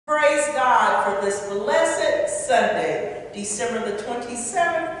Praise God for this blessed Sunday, December the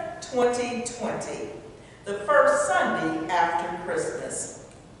 27th, 2020, the first Sunday after Christmas.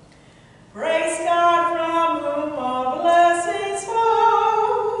 Praise God from whom all blessings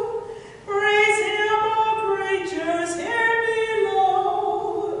flow. Praise Him, all creatures here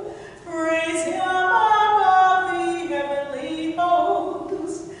below. Praise Him above the heavenly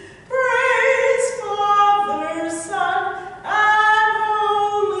hosts. Praise Father, Son, and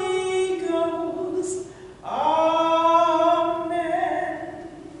Holy Ghost. Amen.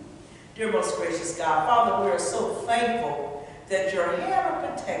 Dear most gracious God, Father, we are so thankful that your hand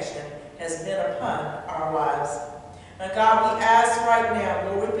of protection has been upon our lives. And God, we ask right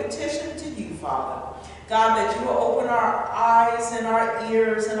now, Lord, we petition to you, Father, God, that you will open our eyes and our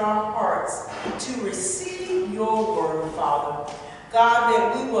ears and our hearts to receive your word, Father. God,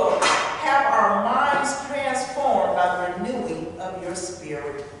 that we will have our minds transformed by the renewing of your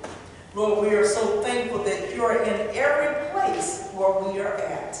spirit. Lord, we are so thankful that you are in every place where we are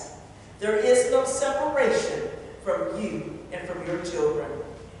at. There is no separation from you and from your children.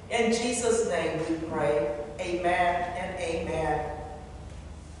 In Jesus' name we pray, amen and amen.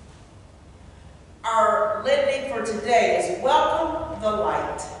 Our litany for today is Welcome the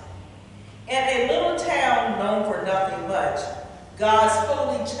Light. In a little town known for nothing much, God's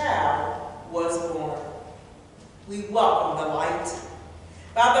holy child was born. We welcome the light.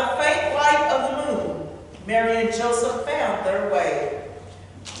 By the faint light of the moon, Mary and Joseph found their way.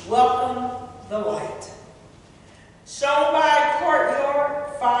 Welcome the light. Shown by a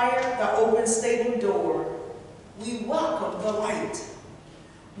courtyard fire, the open stable door, we welcome the light.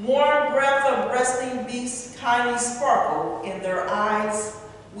 Warm breath of resting beasts kindly sparkle in their eyes,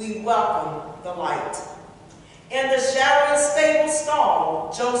 we welcome the light. In the shadowy stable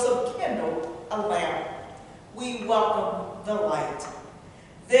stall, Joseph kindled a lamp, we welcome the light.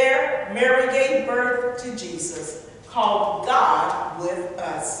 There, Mary gave birth to Jesus, called God with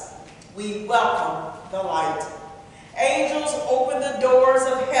us. We welcome the light. Angels opened the doors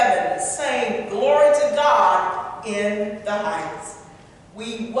of heaven, saying, Glory to God in the heights.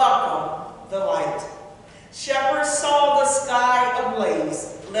 We welcome the light. Shepherds saw the sky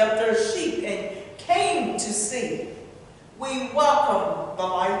ablaze, left their sheep and came to see. We welcome the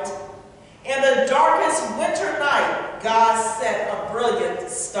light. In the darkest winter night, God set a brilliant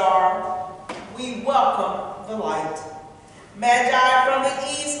star. We welcome the light. Magi from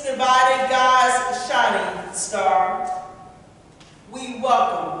the east divided God's shining star. We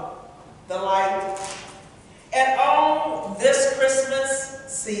welcome the light. And on this Christmas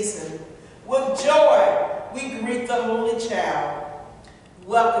season, with joy, we greet the Holy Child,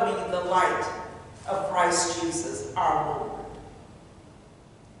 welcoming the light of Christ Jesus, our Lord.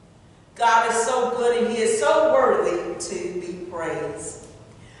 God is so good and He is so worthy to be praised.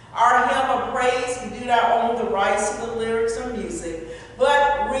 Our hymn of praise, we do not own the rights to the lyrics or music,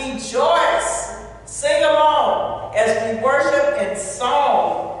 but rejoice, sing along as we worship in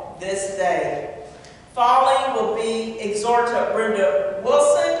song this day. Following will be Exhorter Brenda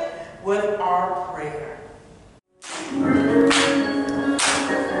Wilson with our prayer.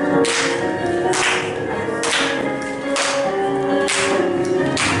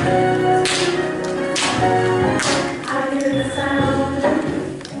 I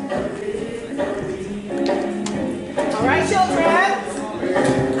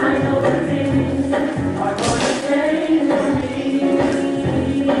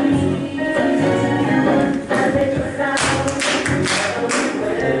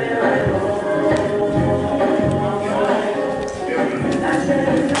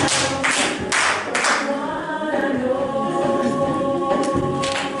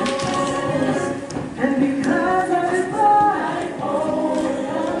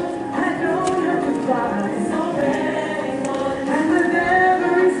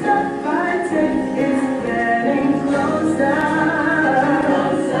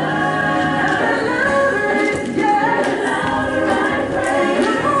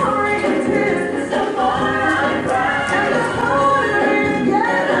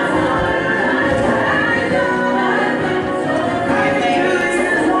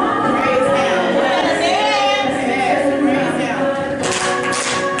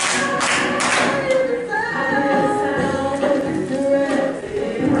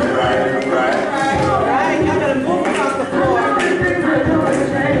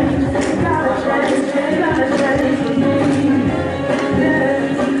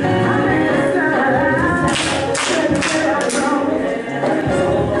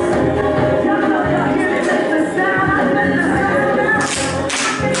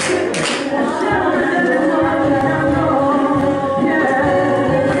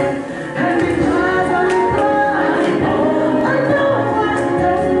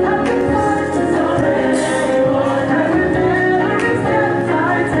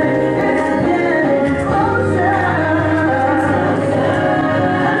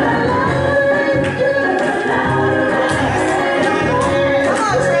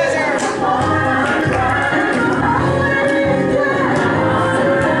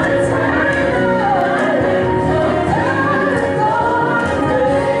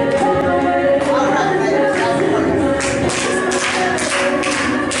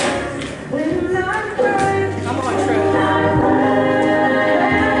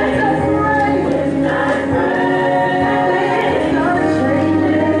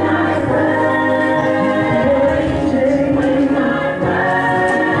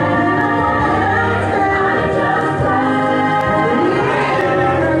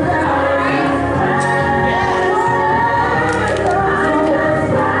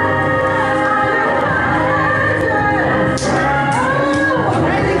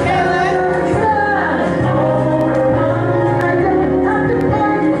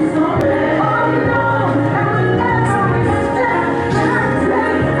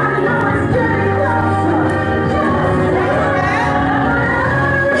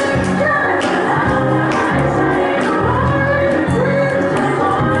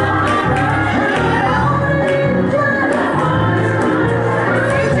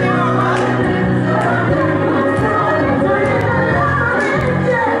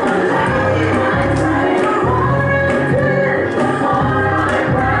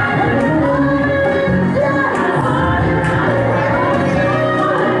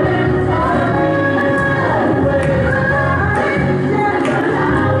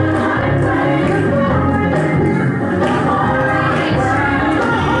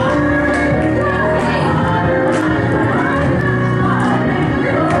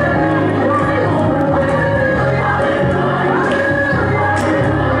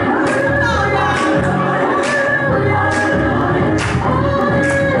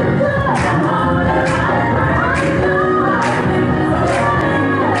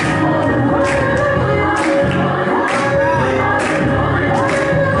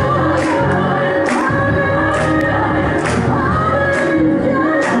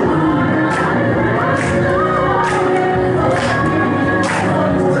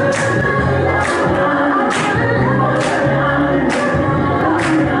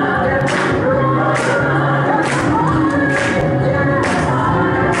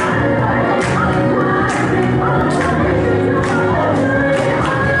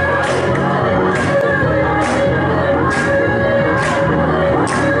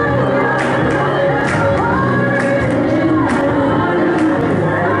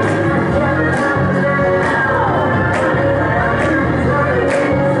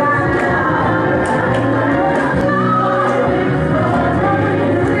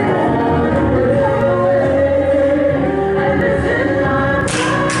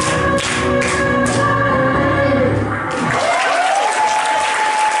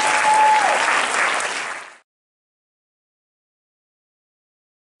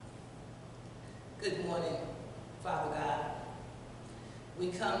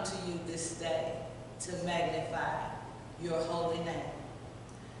your holy name.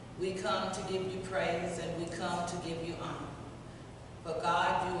 We come to give you praise and we come to give you honor. For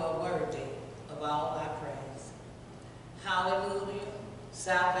God, you are worthy of all our praise. Hallelujah,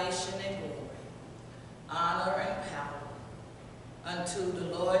 salvation and glory, honor and power unto the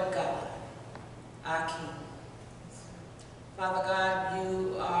Lord God, our King. Father God,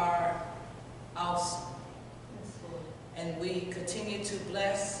 you are awesome. And we continue to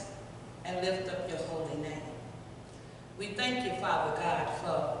bless and lift up your holy name. We thank you, Father God,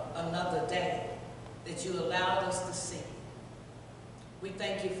 for another day that you allowed us to see. We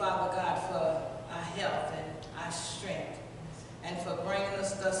thank you, Father God, for our health and our strength and for bringing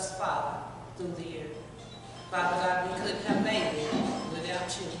us thus far through the year. Father God, we couldn't have made it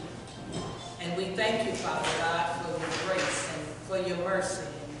without you. And we thank you, Father God, for your grace and for your mercy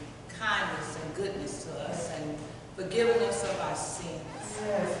and kindness and goodness to us and forgiving us of our sins.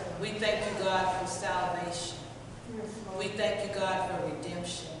 Yes. We thank you, God, for salvation. Yes, we thank you, God, for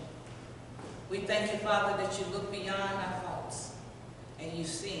redemption. We thank you, Father, that you look beyond our faults and you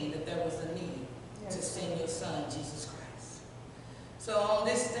seen that there was a need to send your Son, Jesus Christ. So on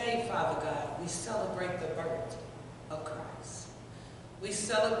this day, Father God, we celebrate the birth of Christ. We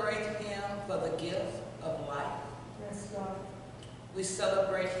celebrate him for the gift of life. Yes, God. We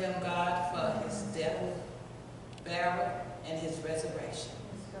celebrate him, God, for his death, burial, and his resurrection.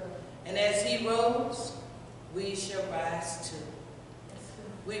 And as he rose, we shall rise too.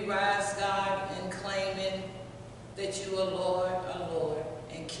 We rise, God, in claiming that you are Lord,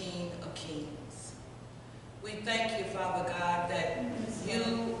 and King of kings. We thank you, Father God, that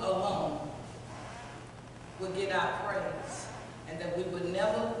you alone will get our praise and that we would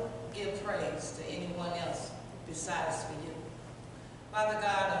never give praise to anyone else besides for you. Father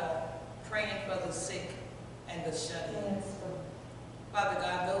God, praying for the sick and the shut-in. Father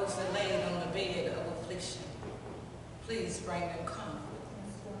God, those that laid on the bed of affliction, please bring them comfort.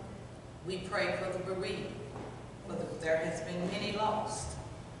 We pray for the bereaved, for there has been many lost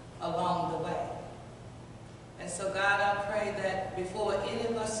along the way. And so God, I pray that before any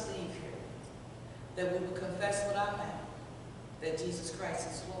of us leave here, that we will confess with our mouth that Jesus Christ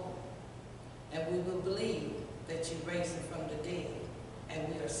is Lord. And we will believe that you raised him from the dead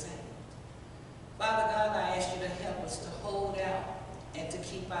and we are saved. Father God, I ask you to help us to hold out and to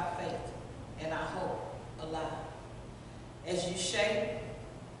keep our faith and our hope alive. As you shape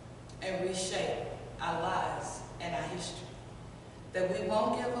and reshape our lives and our history, that we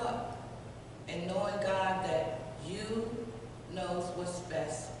won't give up in knowing, God, that you knows what's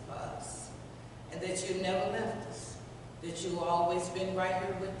best for us and that you never left us, that you've always been right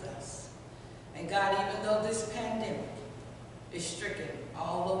here with us. And God, even though this pandemic is stricken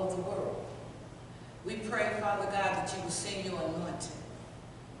all over the world, we pray, Father God, that you will send your anointing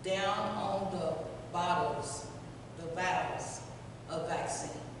down on the bottles, the vials of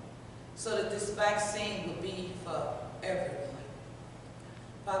vaccine, so that this vaccine will be for everyone.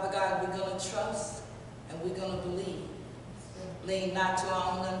 Father God, we're going to trust and we're going to believe. Lean not to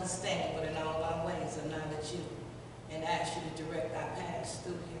our own understanding, but in all our ways acknowledge you and ask you to direct our paths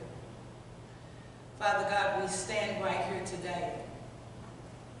through here. Father God, we stand right here today,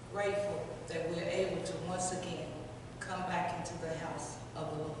 grateful that we're able to once again come back into the house of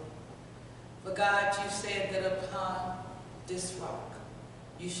the Lord. For God, you said that upon this rock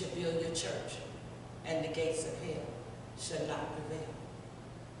you should build your church, and the gates of hell shall not prevail.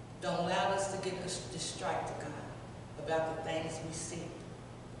 Don't allow us to get us distracted, God, about the things we see.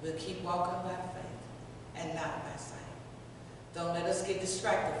 We'll keep walking by faith and not by sight. Don't let us get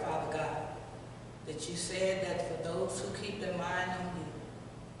distracted, Father God, that you said that for those who keep their mind on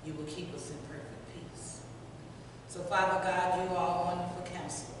you, you will keep us in perfect peace. So, Father God, you are a wonderful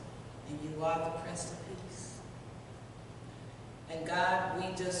counselor, and you are the Prince of Peace. And God,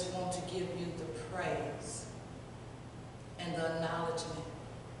 we just want to give you the praise and the acknowledgement,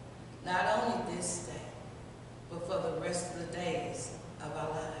 not only this day, but for the rest of the days of our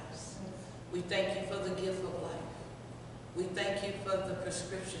lives. We thank you for the gift of life. We thank you for the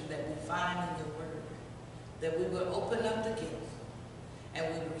prescription that we find in your word, that we will open up the gift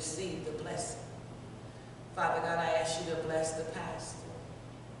and we will receive the blessing. Father God, I ask you to bless the pastor,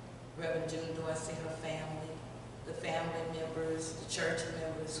 Reverend June Dorsey, her family, the family members, the church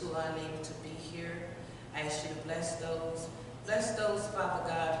members who are unable to be here. I ask you to bless those. Bless those, Father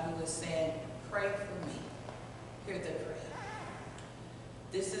God, who are saying, pray for me. Hear their prayer.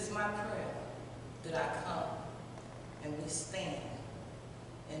 This is my prayer, that I come and we stand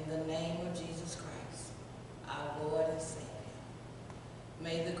in the name of Jesus Christ, our Lord and Savior.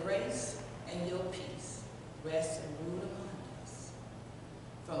 May the grace and your peace rest and rule among us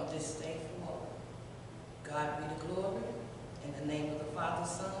from this day forward. God be the glory. Father,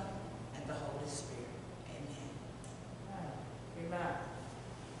 Son, and the Holy Spirit. Amen. Amen.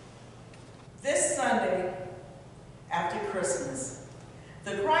 This Sunday after Christmas,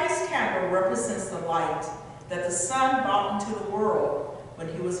 the Christ candle represents the light that the Son brought into the world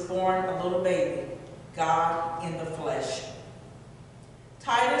when he was born a little baby, God in the flesh.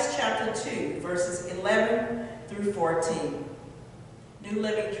 Titus chapter 2, verses 11 through 14. New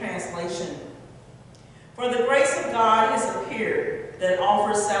Living Translation. For the grace of God has appeared that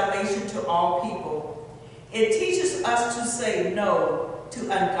offers salvation to all people. It teaches us to say no to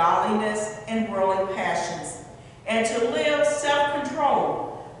ungodliness and worldly passions, and to live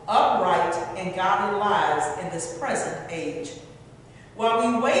self-controlled, upright, and godly lives in this present age, while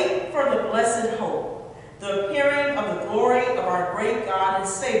we wait for the blessed hope, the appearing of the glory of our great God and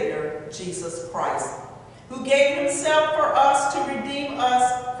Savior, Jesus Christ, who gave himself for us to redeem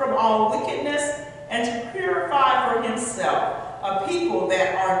us from all wickedness and to purify for himself a people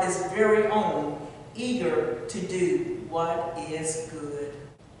that are his very own, eager to do what is good.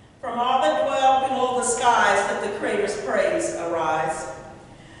 From all that dwell below the skies, let the Creator's praise arise.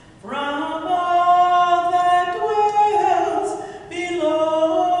 From all that dwells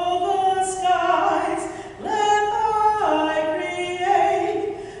below the skies, let thy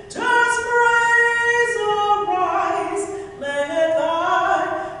Creator's praise arise. Let thy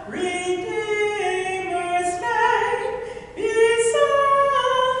Redeemer's name be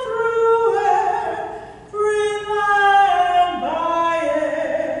sung through every land by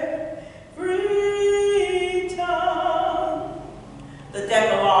every tongue. The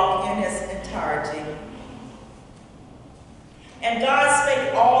Decalogue in its entirety. And God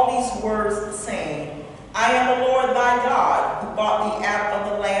spake all these words, saying, I am the Lord thy God, who brought thee out of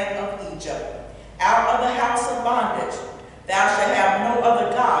the land of Egypt, out of the house of bondage. Thou shalt have no other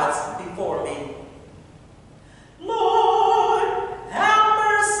gods before me. Lord, have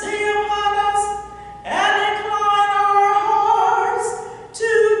mercy upon us, and incline our hearts to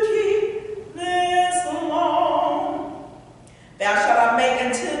keep this long. Thou shalt not make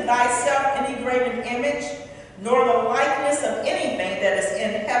unto thyself any graven image, nor the likeness of anything that is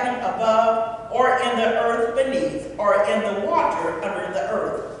in heaven above, or in the earth beneath, or in the water under the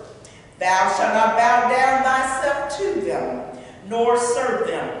earth. Thou shalt not bow down thyself to them, nor serve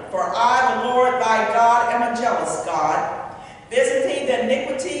them. For I, the Lord thy God, am a jealous God, visiting the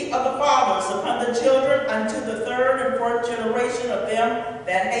iniquity of the fathers upon the children unto the third and fourth generation of them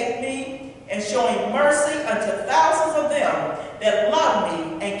that hate me, and showing mercy unto thousands of them that love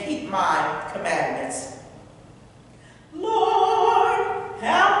me and keep my commandments. Lord,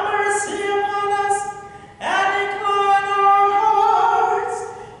 have mercy upon us, and incline our hearts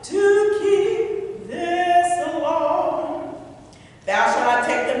to keep this long. Thou shalt not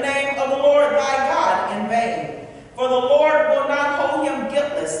take the name of the Lord thy God in vain, for the Lord will not hold him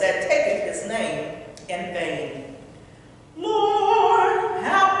guiltless that taketh his name in vain. Lord,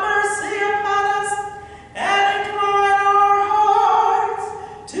 have mercy upon us, and incline our hearts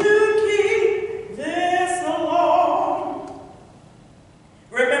to keep this long.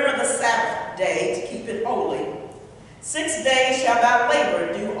 Remember the Sabbath day to keep it holy. 6 days shalt thou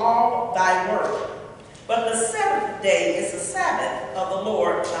labor, do all thy work. But the seventh day is the Sabbath of the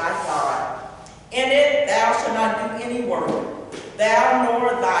Lord thy God. In it thou shalt not do any work, thou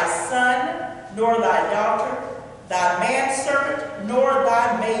nor thy son, nor thy daughter, thy manservant, nor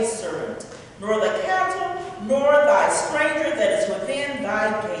thy maidservant, nor the cattle, nor thy stranger that is within thy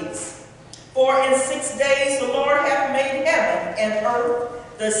gates. For in 6 days the Lord hath made heaven and earth,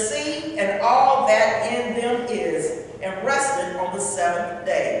 the sea, and all that in them is, and rested on the seventh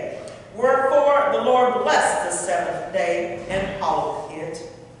day. Wherefore the Lord blessed the seventh day and hallowed it.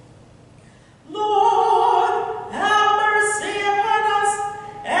 Lord, have mercy upon us,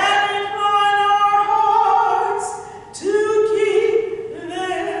 and incline our hearts to keep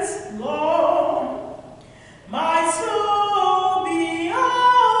this long. My soul be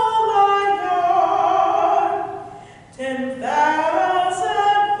all thy God, 10,000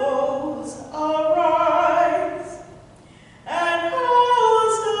 foes arise, and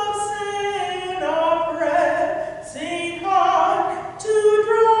hosts of sin are pressing hard to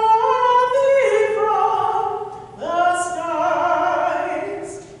draw thee from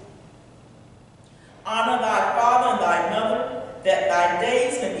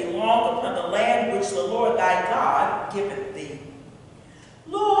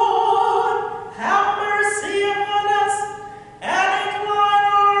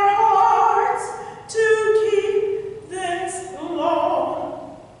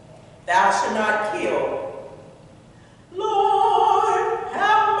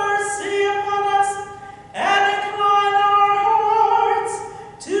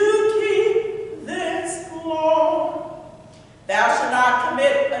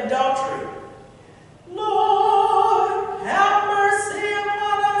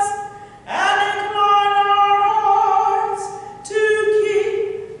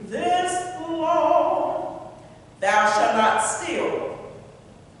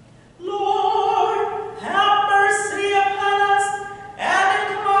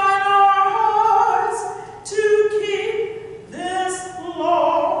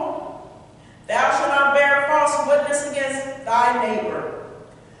thy neighbor.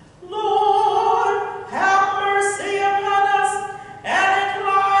 Lord, have mercy upon us, and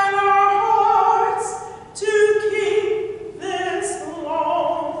incline our hearts to keep this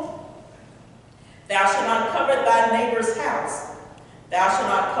law. Thou shalt not covet thy neighbor's house. Thou shalt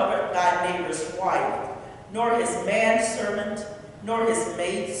not covet thy neighbor's wife, nor his manservant, nor his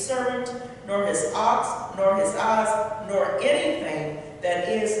maidservant, nor his ox, nor his ass, nor anything that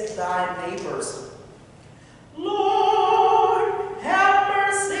is thy neighbor's. Lord, have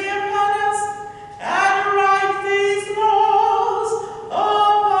mercy upon us, and write these laws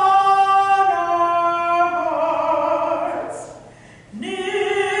upon our hearts. Nearer,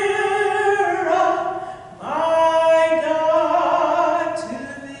 my God, to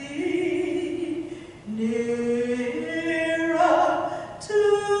thee, nearer to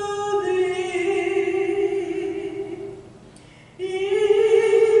thee,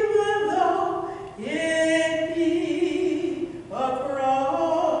 even though it be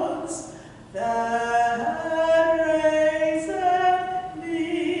across that raiseth me.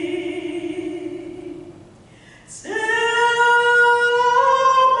 Still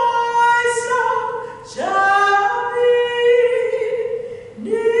my soul shall be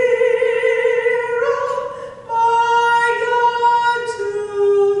nearer, my God, to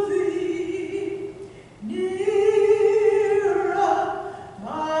thee, nearer,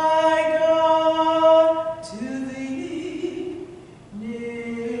 my God, to thee,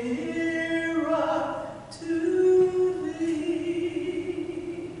 nearer to thee.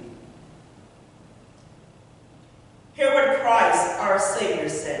 Hear what Christ our Savior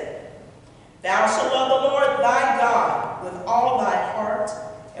said. Thou shalt love the Lord thy God with all thy heart,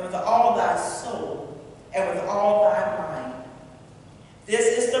 and with all thy soul, and with all thy mind. This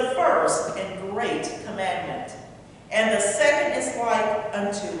is the first and great commandment. And the second is like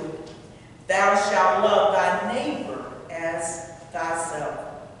unto it. Thou shalt love thy neighbor as thyself.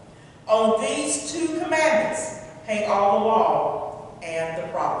 On these two commandments hang all the law and the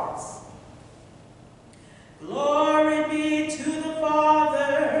prophets. Glory be to the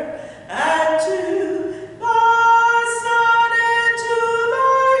Father, and to thy Son, and to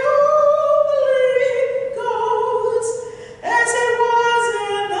thy Holy Ghost, as it was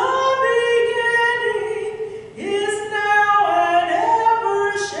in the beginning, is now, and ever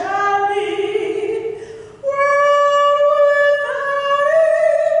shall be, world without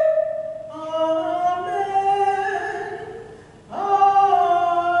end. Amen.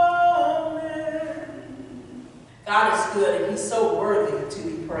 Amen. God is good, and he's so worthy to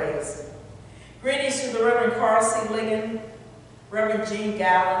be praised. Greetings to the Reverend Carl C. Liggin, Reverend Jean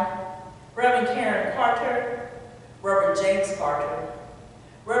Gallen, Reverend Karen Carter, Reverend James Carter,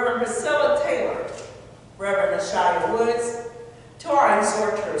 Reverend Priscilla Taylor, Reverend Nachia Woods, to our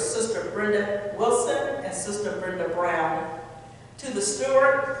exhorters, Sister Brenda Wilson and Sister Brenda Brown, to the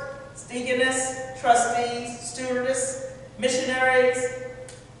steward, deaconess, trustees, stewardess, missionaries,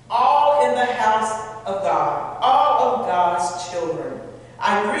 all in the house of God, all of God's children.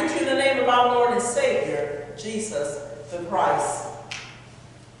 I greet you in the name of our Lord and Savior, Jesus the Christ.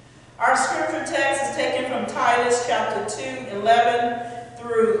 Our scripture text is taken from Titus chapter 2, 11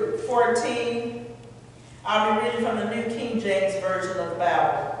 through 14. I'll be reading from the New King James Version of the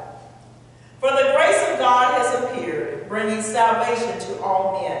Bible. For the grace of God has appeared, bringing salvation to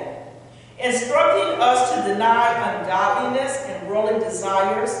all men, instructing us to deny ungodliness and worldly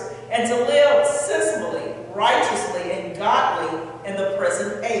desires, and to live sensibly, righteously, and godly in the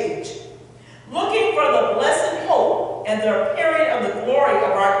present age, looking for the blessed hope and the appearing of the glory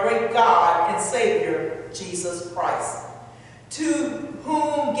of our great God and Savior, Jesus Christ, to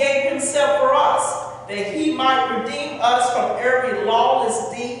whom gave himself for us, that he might redeem us from every lawless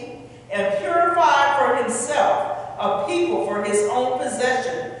deed, and purify for himself a people for his own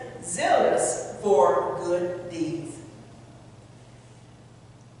possession, zealous for good deeds.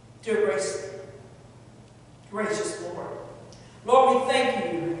 Dear gracious Lord, Lord, we thank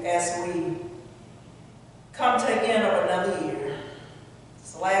you as we come to the end of another year.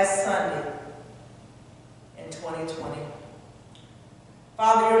 It's the last Sunday in 2020.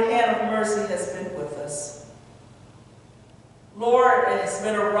 Father, your hand of mercy has been with us. Lord, it has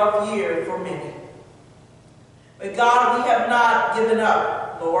been a rough year for many. But God, we have not given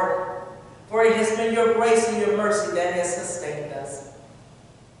up, Lord, for it has been your grace and your mercy that has sustained us.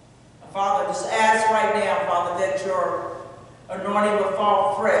 Father, just ask right now, Father, that your anointing will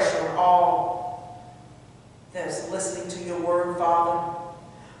fall fresh on all that is listening to your word, Father.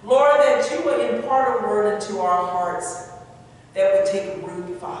 Lord, that you will impart a word into our hearts that would take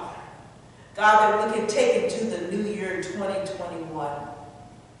root, Father. God, that we can take into the new year 2021.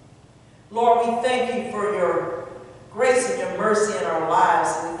 Lord, we thank you for your grace and your mercy in our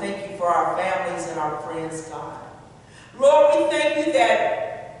lives. And we thank you for our families and our friends, God. Lord, we thank you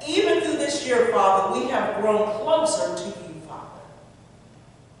that even through this year, Father, we have grown closer to you, Father.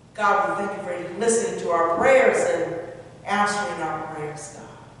 God, we thank you for listening to our prayers and answering our prayers, God.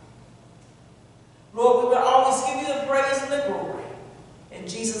 Lord, we will always give you the praise and the glory. In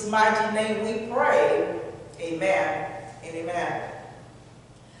Jesus' mighty name we pray. Amen and amen.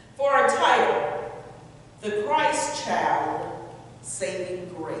 For our title, The Christ Child,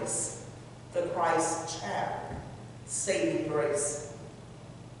 Saving Grace. The Christ Child, Saving Grace.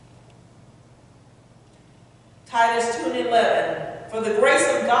 Titus 2:11, for the grace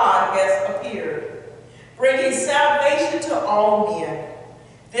of God has appeared, bringing salvation to all men.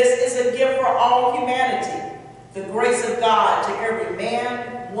 This is a gift for all humanity, the grace of God to every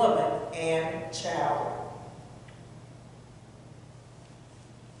man, woman, and child.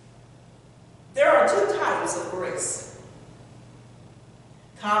 There are two types of grace: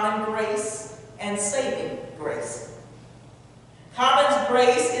 common grace and saving grace. Common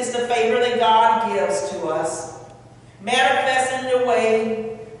grace is the favor that God gives to us, manifested in a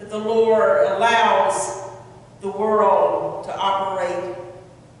way that the Lord allows the world to operate,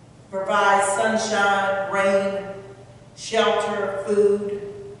 provide sunshine, rain, shelter, food.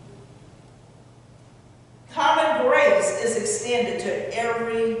 Common grace is extended to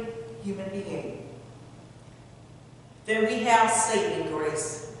every human being. Then we have saving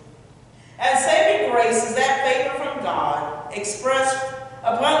grace. And saving grace is that favor from God expressed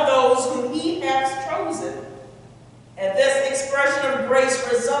upon those whom he has chosen. And this expression of grace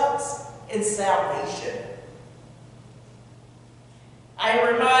results in salvation. I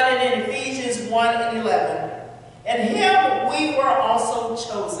am reminded in Ephesians 1:11, in him we were also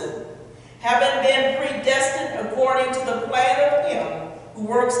chosen, having been predestined according to the plan of him who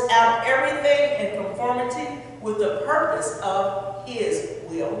works out everything in conformity with the purpose of his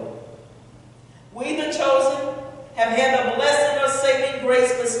will. We, the chosen, have had the blessing of saving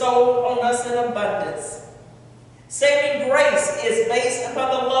grace bestowed on us in abundance. Saving grace is based upon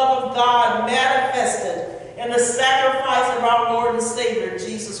the love of God manifested in the sacrifice of our Lord and Savior,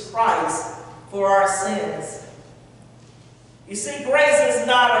 Jesus Christ, for our sins. You see, grace is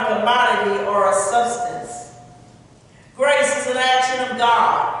not a commodity or a substance. Grace is an action of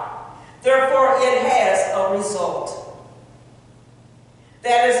God. Therefore, it has a result.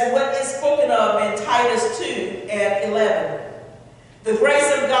 That is what is spoken of in Titus 2:11. The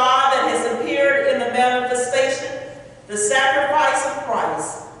grace of God that has appeared in the manifestation, the sacrifice of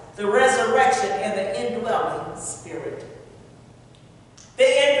Christ, the resurrection, and the indwelling Spirit. The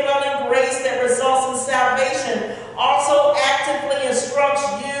indwelling grace that results in salvation also actively instructs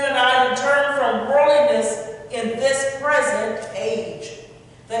you and I to turn from worldliness in this present age,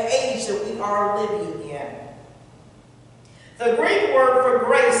 the age that we are living in. The Greek word for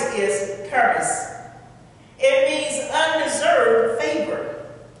grace is charis. It means undeserved favor,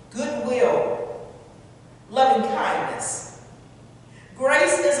 goodwill, loving kindness.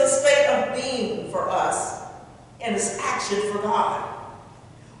 Grace is a state of being for us and is action for God.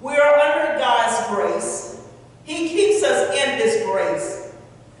 We are under God's grace. He keeps us in this grace.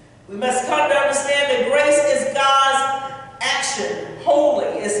 We must come to understand that grace is God's action, holy,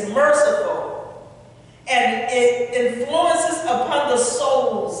 it's merciful, and it influences upon the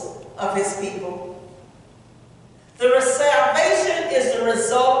souls of his people. The salvation is the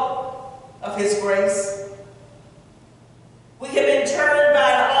result of his grace. We have been turned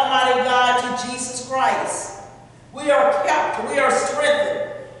by the Almighty God to Jesus Christ. We are kept, we are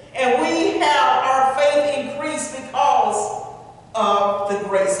strengthened, and we have our faith increased because of the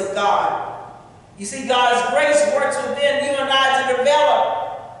grace of God. You see, God's grace works within you and I to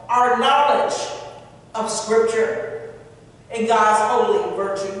develop our knowledge of Scripture and God's holy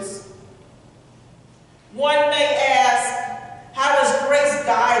virtues. One may ask, how does grace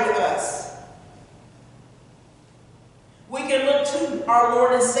guide us? We can look to our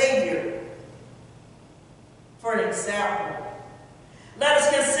Lord and Savior for an example. Let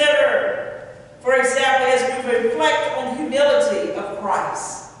us consider, for example, as we reflect on the humility of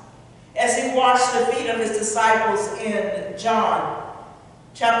Christ, as he washed the feet of his disciples in John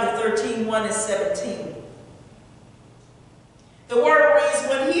chapter 13, 1 and 17. The word reads,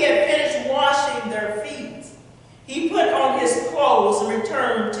 when he had finished washing their feet, he put on his clothes and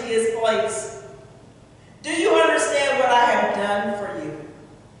returned to his place. Do you understand what I have done for you?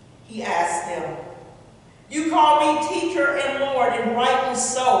 He asked them. You call me teacher and Lord, and rightly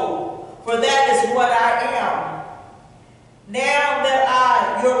so, for that is what I am. Now that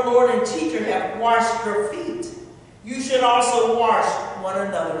I, your Lord and teacher, have washed your feet, you should also wash one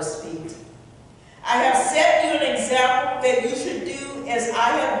another's feet. I I have set you an example that you should do as I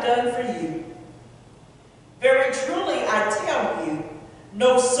have done for you. Very truly I tell you,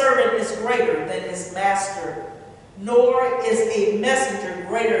 no servant is greater than his master, nor is a messenger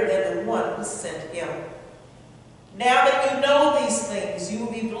greater than the one who sent him. Now that you know these things, you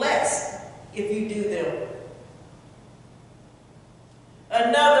will be blessed if you do them.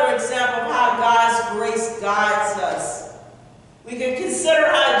 Another example of how God's grace guides us. We can consider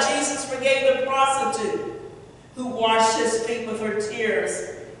how Jesus forgave the prostitute who washed his feet with her tears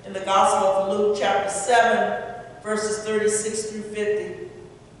in the Gospel of Luke chapter 7, verses 36 through 50.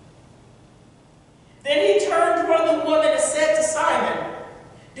 Then he turned toward the woman and said to Simon,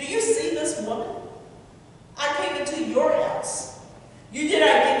 "Do you see this woman? I came into your house. You did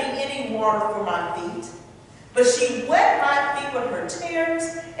not give me any water for my feet, but she wet my feet with her tears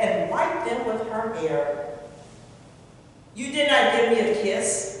and wiped them with her hair. You did not give me a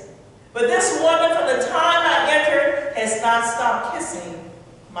kiss, but this woman from the time I entered has not stopped kissing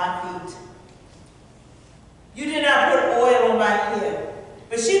my feet. You did not put oil on my head,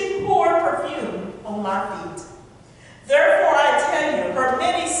 but she poured perfume on my feet. Therefore I tell you, her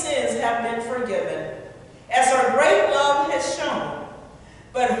many sins have been forgiven, as her great love has shown.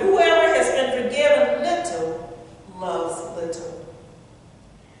 But whoever has been forgiven little loves little."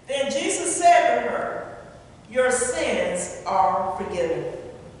 Then Jesus said to her, "Your sins are forgiven."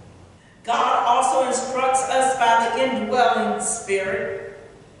 God also instructs us by the indwelling Spirit.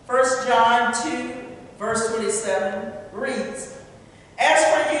 1 John 2, verse 27 reads, "As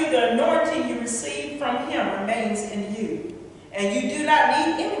for you, the anointing you received from him remains in you, and you do not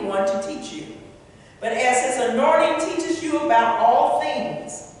need anyone to teach you. But as his anointing teaches you about all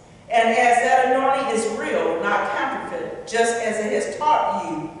things, and as that anointing is real, not counterfeit, just as it has taught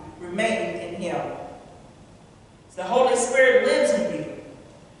you, remain in him." The Holy Spirit lives in you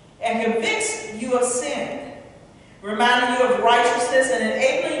and convicts you of sin, reminding you of righteousness and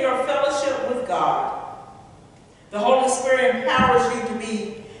enabling your fellowship with God. The Holy Spirit empowers you to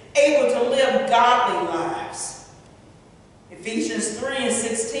be able to live godly lives. Ephesians 3 and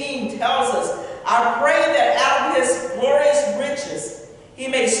 16 tells us, "I pray that out of his glorious riches he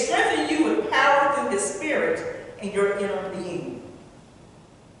may strengthen you with power through his Spirit in your inner being."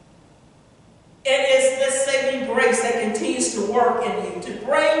 It is this saving grace that continues to work in you, to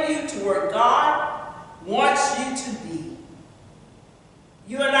bring you to where God wants you to be.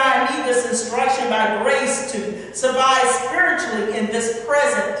 You and I need this instruction by grace to survive spiritually in this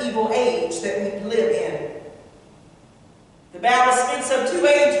present evil age that we live in. The Bible speaks of two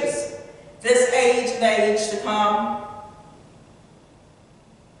ages, this age and the age to come.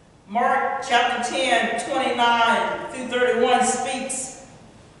 Mark chapter 10, 29 through 31 speaks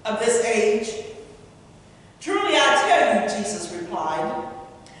of this age. "Truly I tell you," Jesus replied,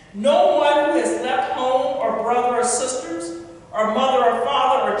 "no one who has left home or brother or sisters or mother or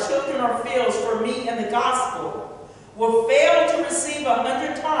father or children or fields for me in the gospel will fail to receive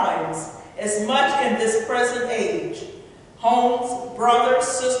 100 times as much in this present age, homes, brothers,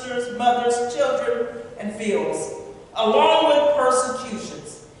 sisters, mothers, children, and fields, along with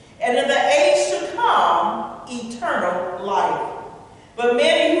persecutions, and in the age to come, eternal life. But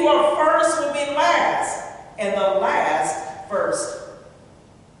many who are first will be last, and the last first."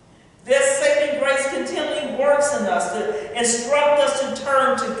 This saving grace continually works in us to instruct us to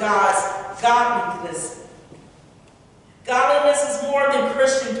turn to God's godliness. Godliness is more than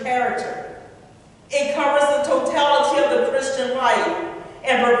Christian character. It covers the totality of the Christian life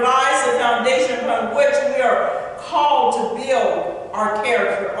and provides the foundation upon which we are called to build our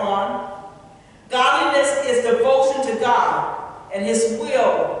character on. Godliness is devotion to God and his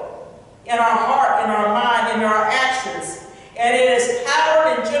will in our heart, in our mind, in our actions, and it is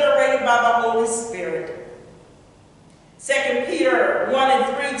powered and generated by the Holy Spirit. 2 Peter 1 and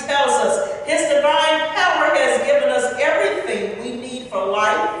 3 tells us, "His divine power has given us everything we need for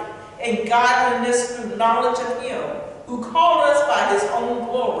life and godliness through knowledge of him who called us by his own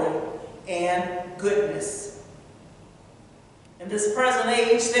glory and goodness." In this present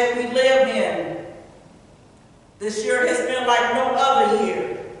age that we live in, this year has been like no other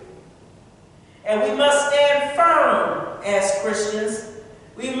year. And we must stand firm as Christians.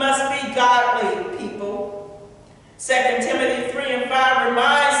 We must be godly people. 2 Timothy 3 and 5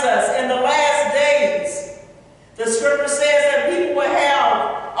 reminds us, in the last days, the scripture says that people will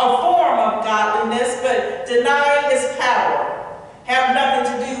have a form of godliness, but deny its power. Have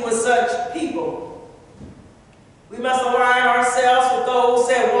nothing to do with such people. We must align ourselves with those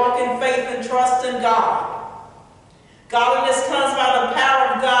that walk in faith and trust in God. Godliness comes by the power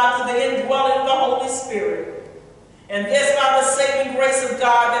of God through the indwelling of the Holy Spirit. And this by the saving grace of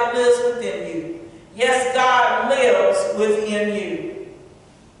God that lives within you. Yes, God lives within you.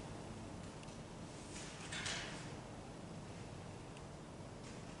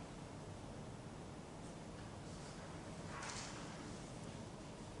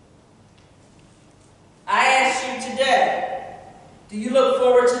 I ask you today, do you look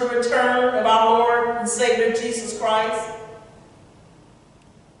forward to the return of our Lord and Savior Jesus Christ?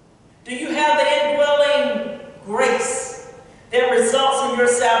 Do you have the indwelling grace that results in your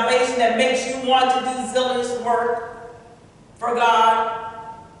salvation that makes you want to do zealous work for God?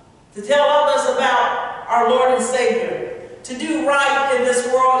 To tell others about our Lord and Savior? To do right in this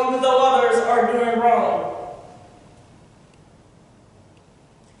world even though others are doing wrong?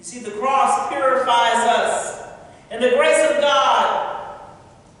 You see, the cross purifies us, and the grace of God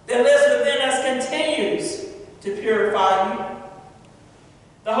that lives within us continues to purify you.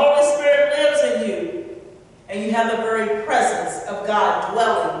 The Holy Spirit lives in you, and you have the very presence of God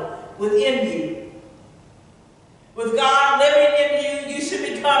dwelling within you. With God living in you, you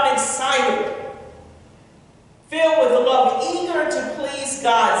should become excited, filled with the love, eager to please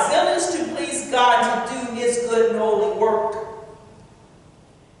God, zealous to please God, to do His good and holy work.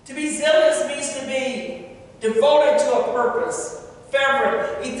 To be zealous means to be devoted to a purpose,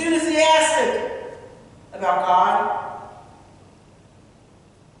 fervent, enthusiastic about God.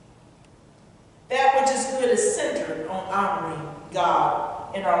 That which is good is centered on honoring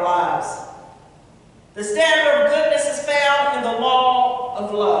God in our lives. The standard of goodness is found in the law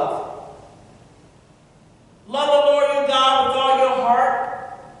of love. Love the Lord your God with all your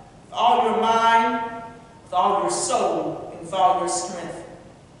heart, with all your mind, with all your soul, and with all your strength.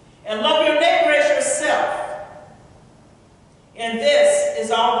 And love your neighbor as yourself. And this is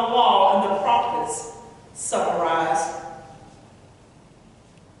all the law and the prophets summarized.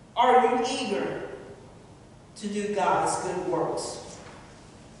 Are you eager to do God's good works?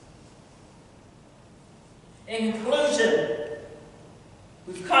 In conclusion,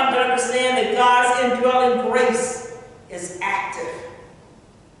 we've come to understand that God's indwelling grace is active.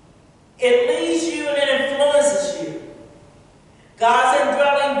 It leads you and it influences you. God's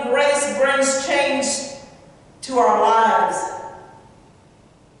indwelling grace brings change to our lives.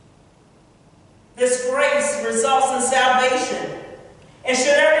 This grace results in salvation and should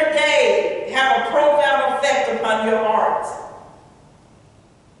every day have a profound effect upon your heart.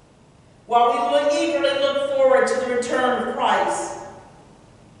 While we eagerly look forward to the return of Christ,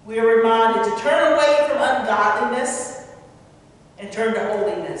 we are reminded to turn away from ungodliness and turn to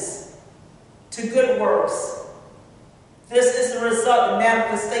holiness, to good works. This is the result and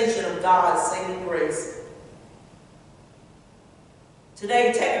manifestation of God's saving grace.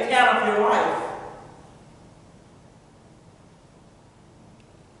 Today, take account of your life.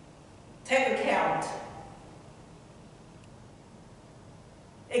 Take account.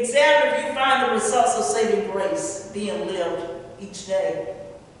 Examine if you find the results of saving grace being lived each day.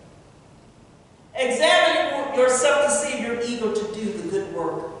 Examine yourself to see if you're eager to do the good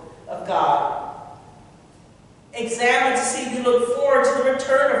work of God. Examine to see if you look forward to the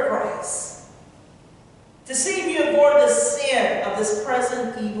return of Christ. To see if you avoid the sin of this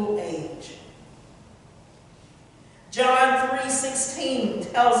present evil age. John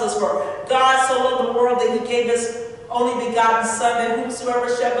 3:16 tells us, for God so loved the world that He gave His only begotten Son, that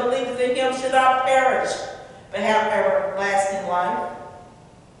whosoever shall believe in Him should not perish, but have everlasting life.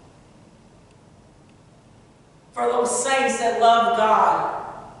 For those saints that love God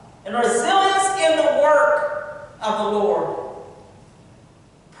and are zealous in the work of the Lord,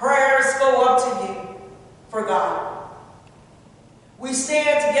 prayers go up to you for God. We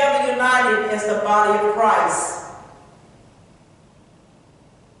stand together united as the body of Christ,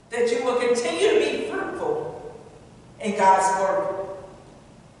 that you will continue to be fruitful in God's work,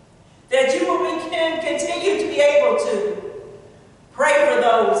 that you will continue to be able to pray for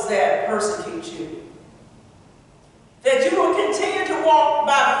those that persecute you, that you will continue to walk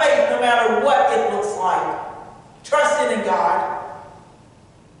by faith no matter what it looks like, trusting in God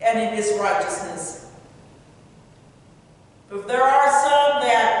and in His righteousness. But there are some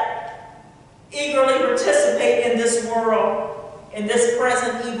that eagerly participate in this world, in this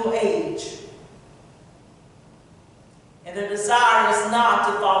present evil age, and their desire is not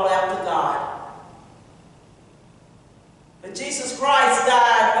to follow after God. But Jesus Christ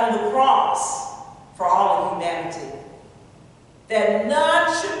died on the cross for all of humanity, that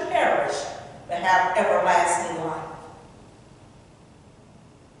none should perish but have everlasting life.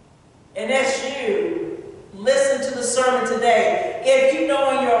 And as you listen to the sermon today, if you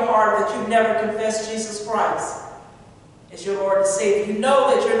know in your heart that you've never confessed Jesus Christ as your Lord and Savior, you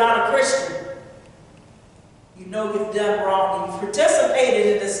know that you're not a Christian, you know you've done wrong, and you've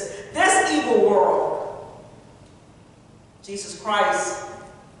participated in this evil world, Jesus Christ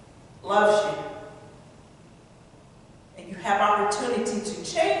loves you. And you have opportunity to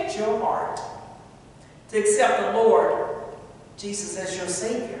change your heart, to accept the Lord Jesus as your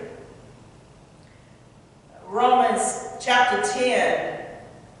Savior. Romans chapter 10,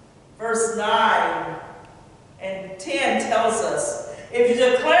 verse 9 and 10 tells us, if you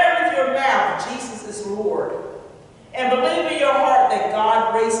declare with your mouth Jesus is Lord, and believe in your heart that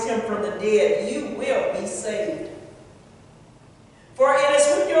God raised him from the dead, you will be saved. For it is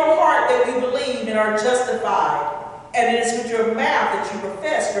with your heart that we believe and are justified, and it is with your mouth that you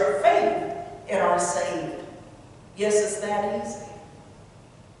profess your faith and are saved. Yes, it's that easy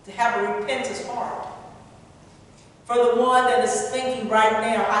to have a repentant heart. For the one that is thinking right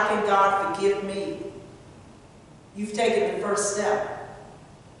now, how can God forgive me? You've taken the first step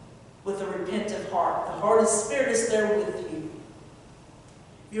with a repentant heart. The Holy Spirit is there with you.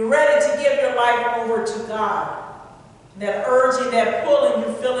 You're ready to give your life over to God. And that urging, that pulling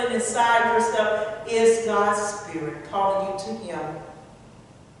you feeling inside yourself is God's Spirit calling you to him.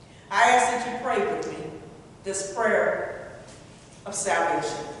 I ask that you pray with me this prayer of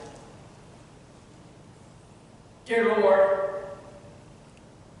salvation. Dear Lord,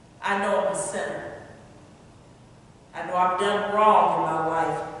 I know I'm a sinner. I know I've done wrong in my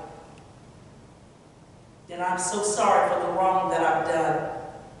life. And I'm so sorry for the wrong that I've done.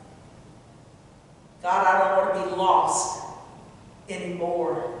 God, I don't want to be lost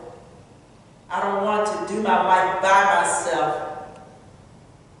anymore. I don't want to do my life by myself.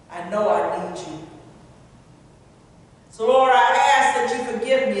 I know I need you. So Lord, I ask that you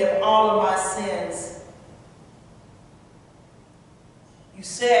forgive me of all of my sins. You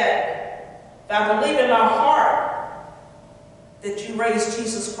said, if I believe in my heart that you raised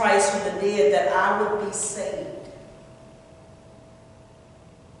Jesus Christ from the dead, that I would be saved.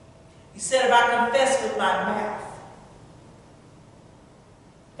 You said, if I confess with my mouth,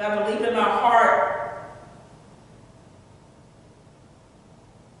 if I believe in my heart,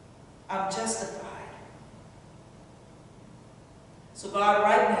 I'm justified. So God,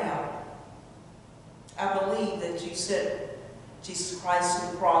 right now, I believe that you sent Jesus Christ to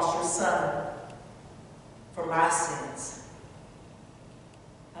the cross, your Son, for my sins.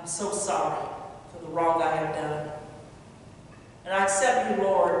 I'm so sorry for the wrong I have done. And I accept you,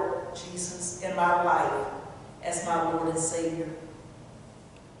 Lord Jesus, in my life as my Lord and Savior.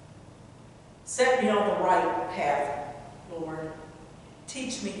 Set me on the right path, Lord.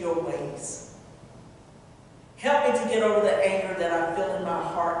 Teach me your ways. Help me to get over the anger that I feel in my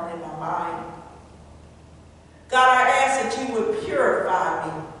heart and in my mind. God, I ask that you would purify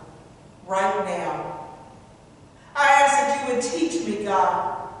me right now. I ask that you would teach me,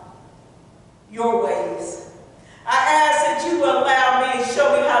 God, your ways. I ask that you will allow me and show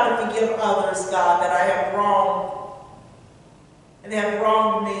me how to forgive others, God, that I have wronged and they have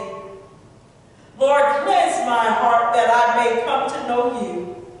wronged me. Lord, cleanse my heart that I may come to know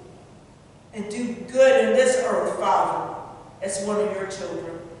you and do good in this earth, Father, as one of your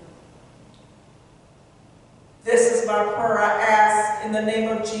children. This is my prayer I ask in the name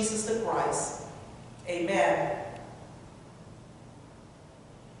of Jesus the Christ. Amen.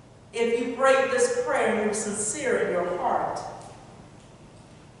 If you prayed this prayer and you're sincere in your heart,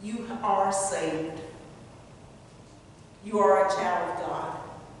 you are saved. You are a child of God.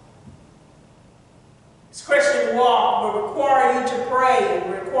 This Christian walk will require you to pray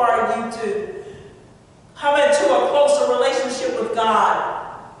and require you to come into a closer relationship with God.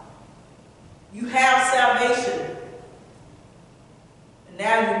 You have salvation. And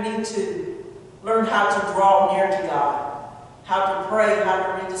now you need to learn how to draw near to God. How to pray, how to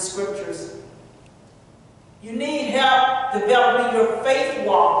read the scriptures. You need help developing your faith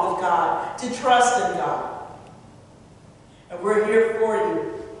walk with God, to trust in God. And we're here for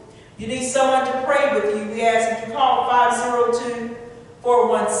you. You need someone to pray with you. We ask that you call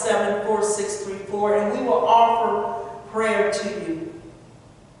 502-417-4634, and we will offer prayer to you.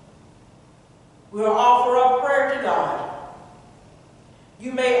 We will offer up prayer to God.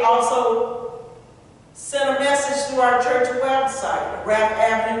 You may also send a message through our church website, Ralph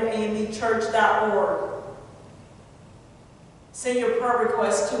Avenue AME Church.org. Send your prayer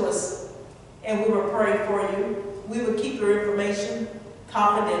request to us, and we will pray for you. We will keep your information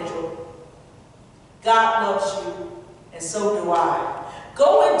confidential. God loves you, and so do I.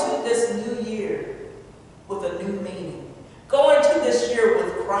 Go into this new year with a new meaning. Go into this year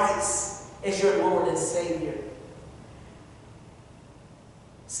with Christ as your Lord and Savior.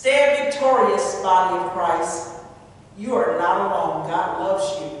 Stand victorious, body of Christ. You are not alone. God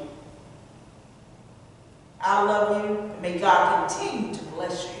loves you. I love you, and may God continue to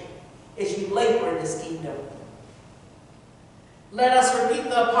bless you as you labor in His kingdom. Let us repeat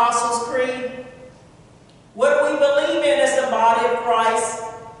the Apostles' Creed. What we believe in is the body of Christ.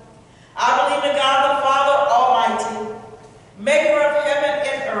 I believe in God the Father Almighty, maker of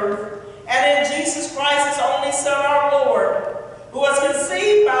heaven and earth, and in Jesus Christ, his only Son, our Lord, who was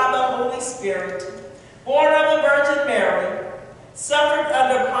conceived by the Holy Spirit, born of the Virgin Mary, suffered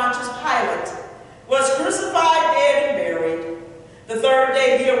under Pontius Pilate, was crucified, dead, and buried. The third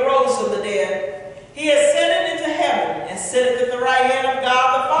day he arose from the dead. He ascended into heaven and sitteth at the right hand of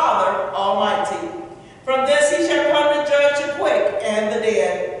God the Father Almighty. From this he shall come to judge the quick and the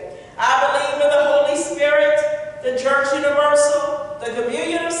dead. I believe in the Holy Spirit, the Church Universal, the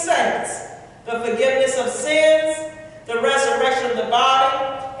communion of saints, the forgiveness of sins, the resurrection of the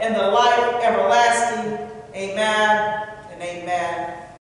body, and the life everlasting. Amen and amen.